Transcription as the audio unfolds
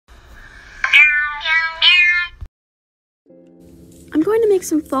going to make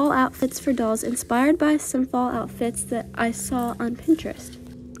some fall outfits for dolls inspired by some fall outfits that I saw on Pinterest.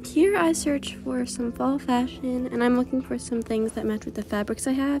 Here I search for some fall fashion, and I'm looking for some things that match with the fabrics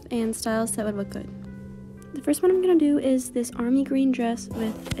I have and styles that would look good. The first one I'm going to do is this army green dress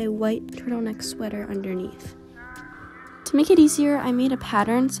with a white turtleneck sweater underneath. To make it easier, I made a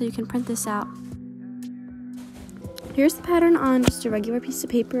pattern so you can print this out. Here's the pattern on just a regular piece of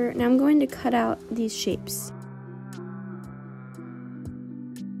paper. Now I'm going to cut out these shapes.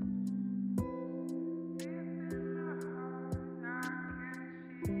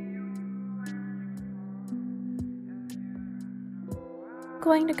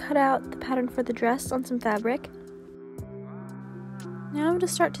 Going to cut out the pattern for the dress on some fabric. Now I'm going to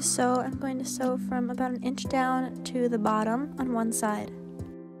start to sew. I'm going to sew from about 1 inch down to the bottom on one side.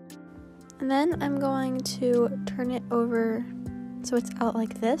 And then I'm going to turn it over so it's out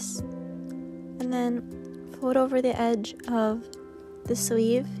like this. And then fold over the edge of the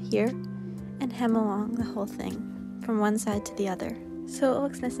sleeve here and hem along the whole thing from one side to the other, so it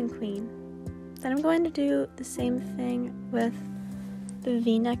looks nice and clean. Then I'm going to do the same thing with the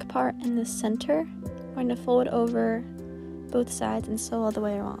V-neck part in the center. I'm going to fold over both sides and sew all the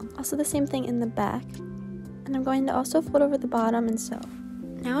way along. Also the same thing in the back. And I'm going to also fold over the bottom and sew.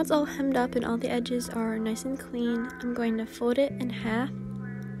 Now it's all hemmed up and all the edges are nice and clean. I'm going to fold it in half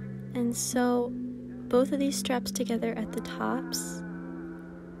and sew both of these straps together at the tops.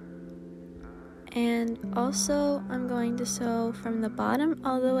 And also I'm going to sew from the bottom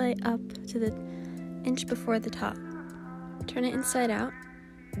all the way up to the inch before the top. Turn it inside out.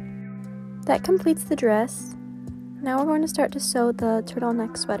 That completes the dress. Now we're going to start to sew the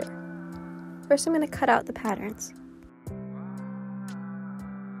turtleneck sweater. First I'm going to cut out the patterns.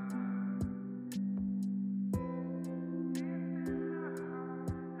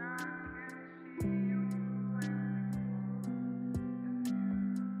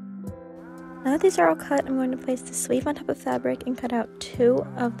 Now that these are all cut, I'm going to place the sleeve on top of fabric and cut out 2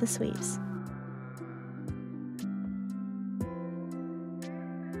 of the sleeves.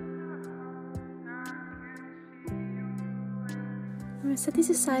 I'm going to set these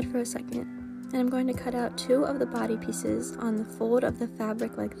aside for a second, and I'm going to cut out 2 of the body pieces on the fold of the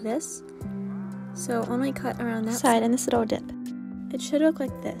fabric like this. So only cut around that side and this little dip. It should look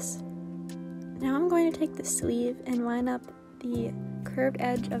like this. Now I'm going to take the sleeve and line up the curved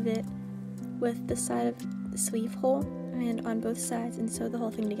edge of it with the side of the sleeve hole and on both sides and sew the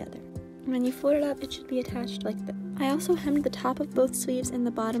whole thing together. And when you fold it up, it should be attached like this. I also hemmed the top of both sleeves and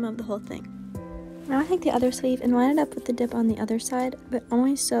the bottom of the whole thing. Now I take the other sleeve and line it up with the dip on the other side, but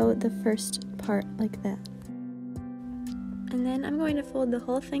only sew the first part like that. And then I'm going to fold the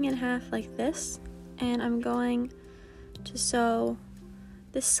whole thing in half like this, and I'm going to sew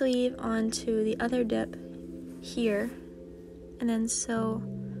this sleeve onto the other dip here, and then sew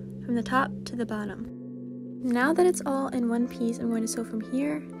from the top to the bottom. Now that it's all in one piece, I'm going to sew from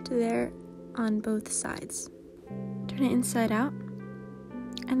here to there on both sides. Turn it inside out.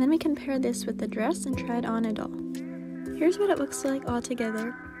 And then we can pair this with the dress and try it on a doll. Here's what it looks like all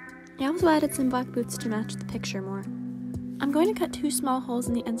together. I also added some black boots to match the picture more. I'm going to cut 2 small holes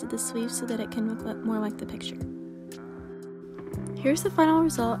in the ends of the sleeve so that it can look more like the picture. Here's the final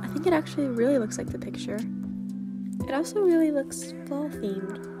result. I think it actually really looks like the picture. It also really looks fall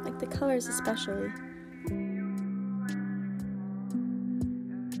themed, like the colors especially.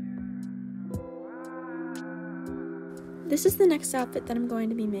 This is the next outfit that I'm going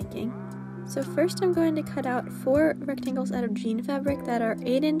to be making. So first I'm going to cut out 4 rectangles out of jean fabric that are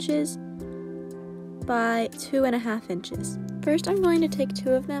 8 inches by 2.5 inches. First I'm going to take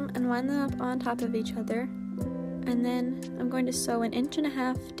 2 of them and line them up on top of each other, and then I'm going to sew 1.5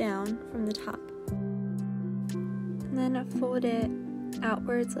 inches down from the top. And then fold it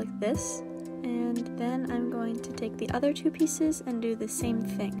outwards like this, and then I'm going to take the other 2 pieces and do the same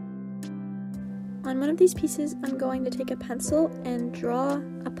thing. On one of these pieces, I'm going to take a pencil and draw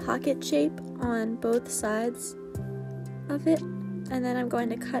a pocket shape on both sides of it, and then I'm going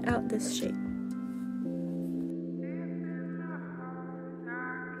to cut out this shape.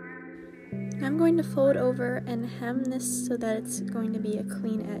 I'm going to fold over and hem this so that it's going to be a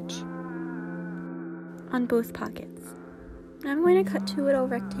clean edge on both pockets. Now I'm going to cut 2 little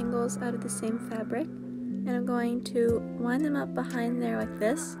rectangles out of the same fabric, and I'm going to line them up behind there like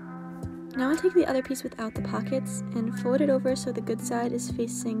this. Now I take the other piece without the pockets and fold it over so the good side is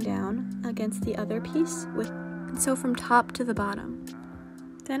facing down against the other piece, and sew from top to the bottom.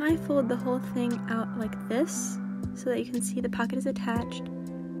 Then I fold the whole thing out like this so that you can see the pocket is attached.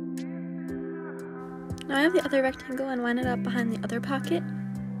 Now I have the other rectangle and line it up behind the other pocket,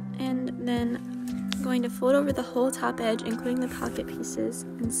 and then I'm going to fold over the whole top edge, including the pocket pieces,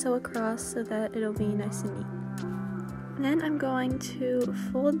 and sew across so that it'll be nice and neat. And then I'm going to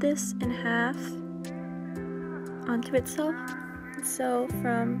fold this in half onto itself, and sew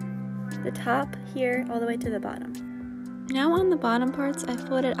from the top here all the way to the bottom. Now on the bottom parts, I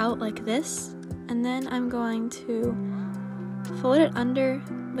fold it out like this, and then I'm going to fold it under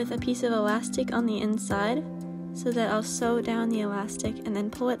with a piece of elastic on the inside so that I'll sew down the elastic and then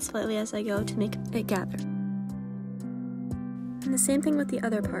pull it slightly as I go to make it gather. And the same thing with the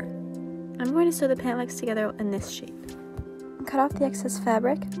other part. I'm going to sew the pant legs together in this shape. Cut off the excess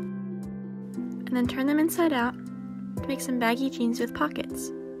fabric and then turn them inside out to make some baggy jeans with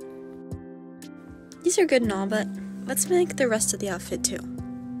pockets. These are good and all, but let's make the rest of the outfit too.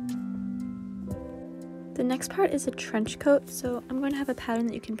 The next part is a trench coat, so I'm going to have a pattern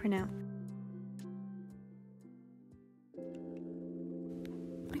that you can print out.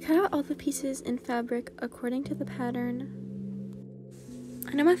 I cut out all the pieces in fabric according to the pattern.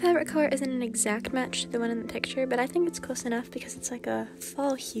 I know my fabric color isn't an exact match to the one in the picture, but I think it's close enough because it's like a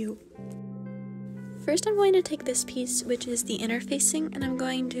fall hue. First I'm going to take this piece, which is the inner facing, and I'm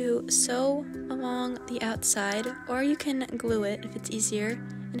going to sew along the outside, or you can glue it if it's easier,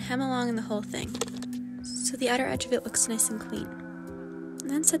 and hem along the whole thing, so the outer edge of it looks nice and clean. And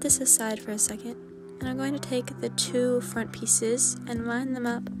then set this aside for a second, and I'm going to take the two front pieces and line them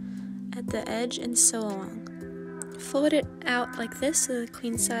up at the edge and sew along. Fold it out like this so the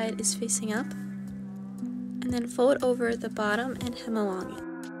clean side is facing up, and then fold over the bottom and hem along it.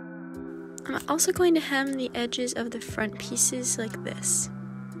 I'm also going to hem the edges of the front pieces like this.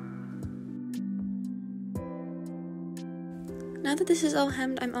 Now that this is all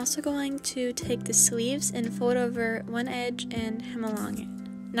hemmed, I'm also going to take the sleeves and fold over one edge and hem along it,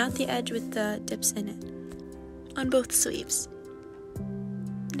 not the edge with the dips in it, on both sleeves.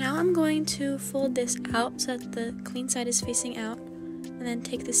 Now I'm going to fold this out so that the clean side is facing out, and then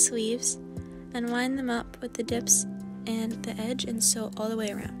take the sleeves and line them up with the dips and the edge and sew all the way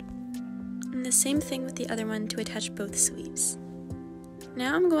around. And the same thing with the other one to attach both sleeves.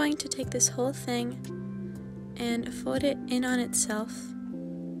 Now I'm going to take this whole thing and fold it in on itself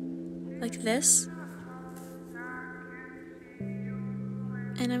like this,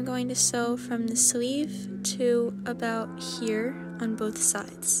 and I'm going to sew from the sleeve to about here on both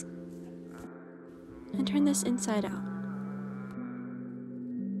sides, and turn this inside out.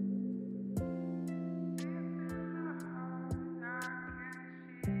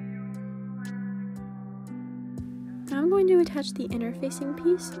 Now I'm going to attach the inner facing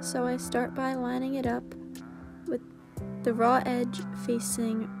piece, so I start by lining it up with the raw edge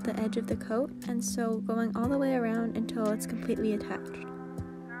facing the edge of the coat, and so going all the way around until it's completely attached.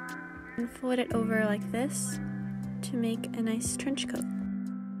 And fold it over like this to make a nice trench coat.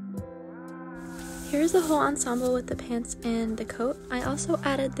 Here's the whole ensemble with the pants and the coat. I also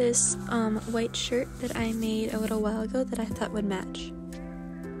added this white shirt that I made a little while ago that I thought would match.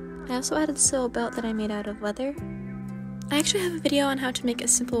 I also added this little belt that I made out of leather. I actually have a video on how to make a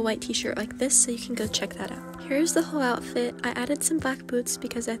simple white t-shirt like this, so you can go check that out. Here's the whole outfit. I added some black boots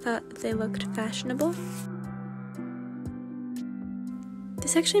because I thought they looked fashionable.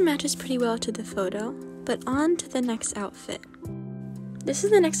 This actually matches pretty well to the photo, but on to the next outfit. This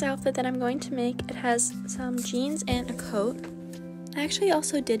is the next outfit that I'm going to make. It has some jeans and a coat. I actually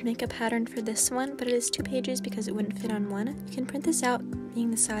also did make a pattern for this one, but it is 2 pages because it wouldn't fit on one. You can print this out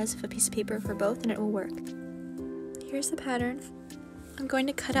being the size of a piece of paper for both and it will work. Here's the pattern. I'm going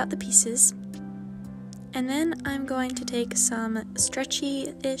to cut out the pieces, and then I'm going to take some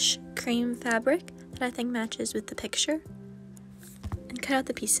stretchy-ish cream fabric that I think matches with the picture, and cut out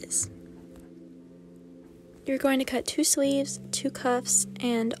the pieces. You're going to cut 2 sleeves, 2 cuffs,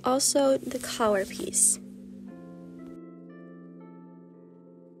 and also the collar piece.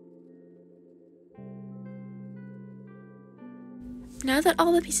 Now that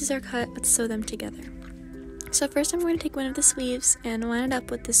all the pieces are cut, let's sew them together. So first I'm going to take one of the sleeves and line it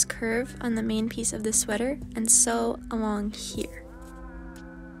up with this curve on the main piece of the sweater and sew along here,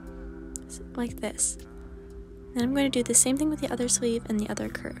 like this. Then I'm going to do the same thing with the other sleeve and the other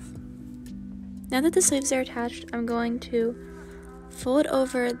curve. Now that the sleeves are attached, I'm going to fold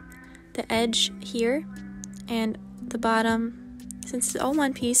over the edge here and the bottom. Since it's all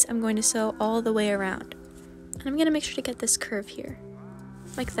one piece, I'm going to sew all the way around. And I'm going to make sure to get this curve here,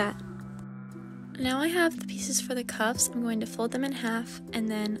 like that. Now I have the pieces for the cuffs. I'm going to fold them in half and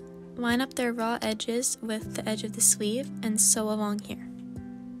then line up their raw edges with the edge of the sleeve and sew along here.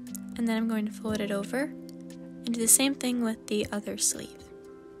 And then I'm going to fold it over and do the same thing with the other sleeve.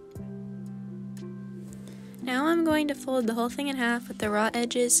 Now I'm going to fold the whole thing in half with the raw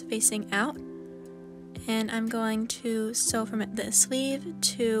edges facing out and I'm going to sew from the sleeve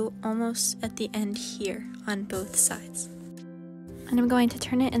to almost at the end here on both sides. And I'm going to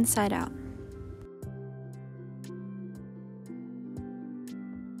turn it inside out.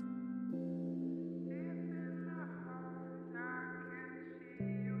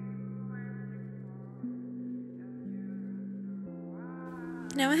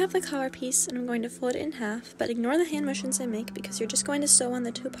 Now I have the collar piece and I'm going to fold it in half, but ignore the hand motions I make because you're just going to sew on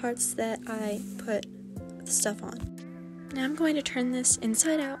the two parts that I put the stuff on. Now I'm going to turn this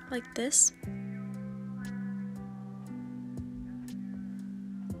inside out like this.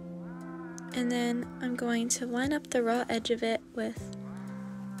 And then I'm going to line up the raw edge of it with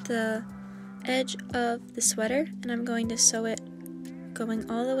the edge of the sweater, and I'm going to sew it going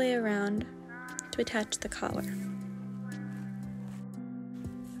all the way around to attach the collar.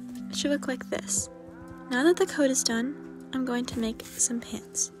 It should look like this. Now that the coat is done, I'm going to make some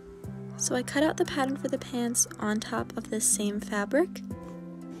pants. So I cut out the pattern for the pants on top of this same fabric.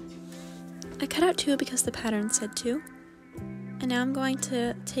 I cut out 2 because the pattern said 2. And now I'm going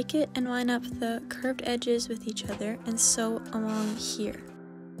to take it and line up the curved edges with each other and sew along here.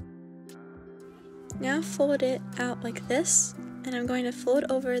 Now fold it out like this, and I'm going to fold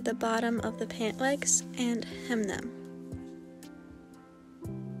over the bottom of the pant legs and hem them.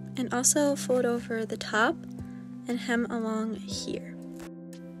 And also fold over the top and hem along here.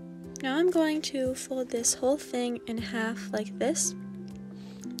 Now I'm going to fold this whole thing in half like this,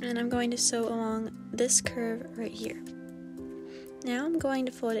 and I'm going to sew along this curve right here. Now I'm going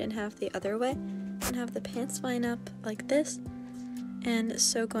to fold it in half the other way and have the pants line up like this, and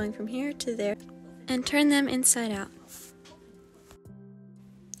sew going from here to there, and turn them inside out.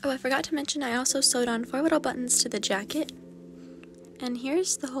 Oh, I forgot to mention I also sewed on 4 little buttons to the jacket. And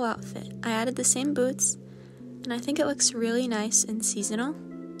here's the whole outfit. I added the same boots, and I think it looks really nice and seasonal.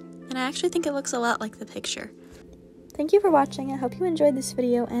 And I actually think it looks a lot like the picture. Thank you for watching. I hope you enjoyed this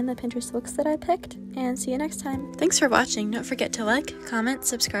video and the Pinterest looks that I picked, and see you next time. Thanks for watching. Don't forget to like, comment,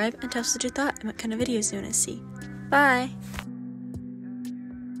 subscribe, and tell us what you thought and what kind of videos you want to see. Bye!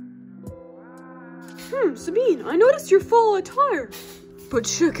 Sabine, I noticed your fall attire. But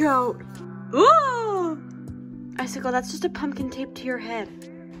check out. Ah! Icicle, that's just a pumpkin taped to your head.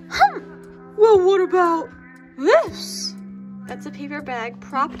 Well, what about this? That's a paper bag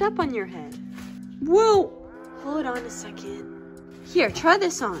propped up on your head. Well, hold on a second. Here, try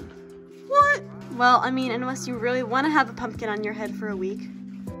this on. What? Well, I mean, unless you really want to have a pumpkin on your head for a week.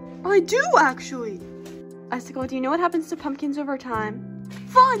 I do, actually. Icicle, do you know what happens to pumpkins over time?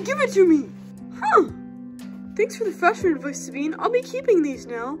 Fine, give it to me. Thanks for the fashion advice, Sabine. I'll be keeping these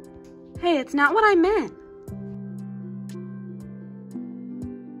now. Hey, it's not what I meant.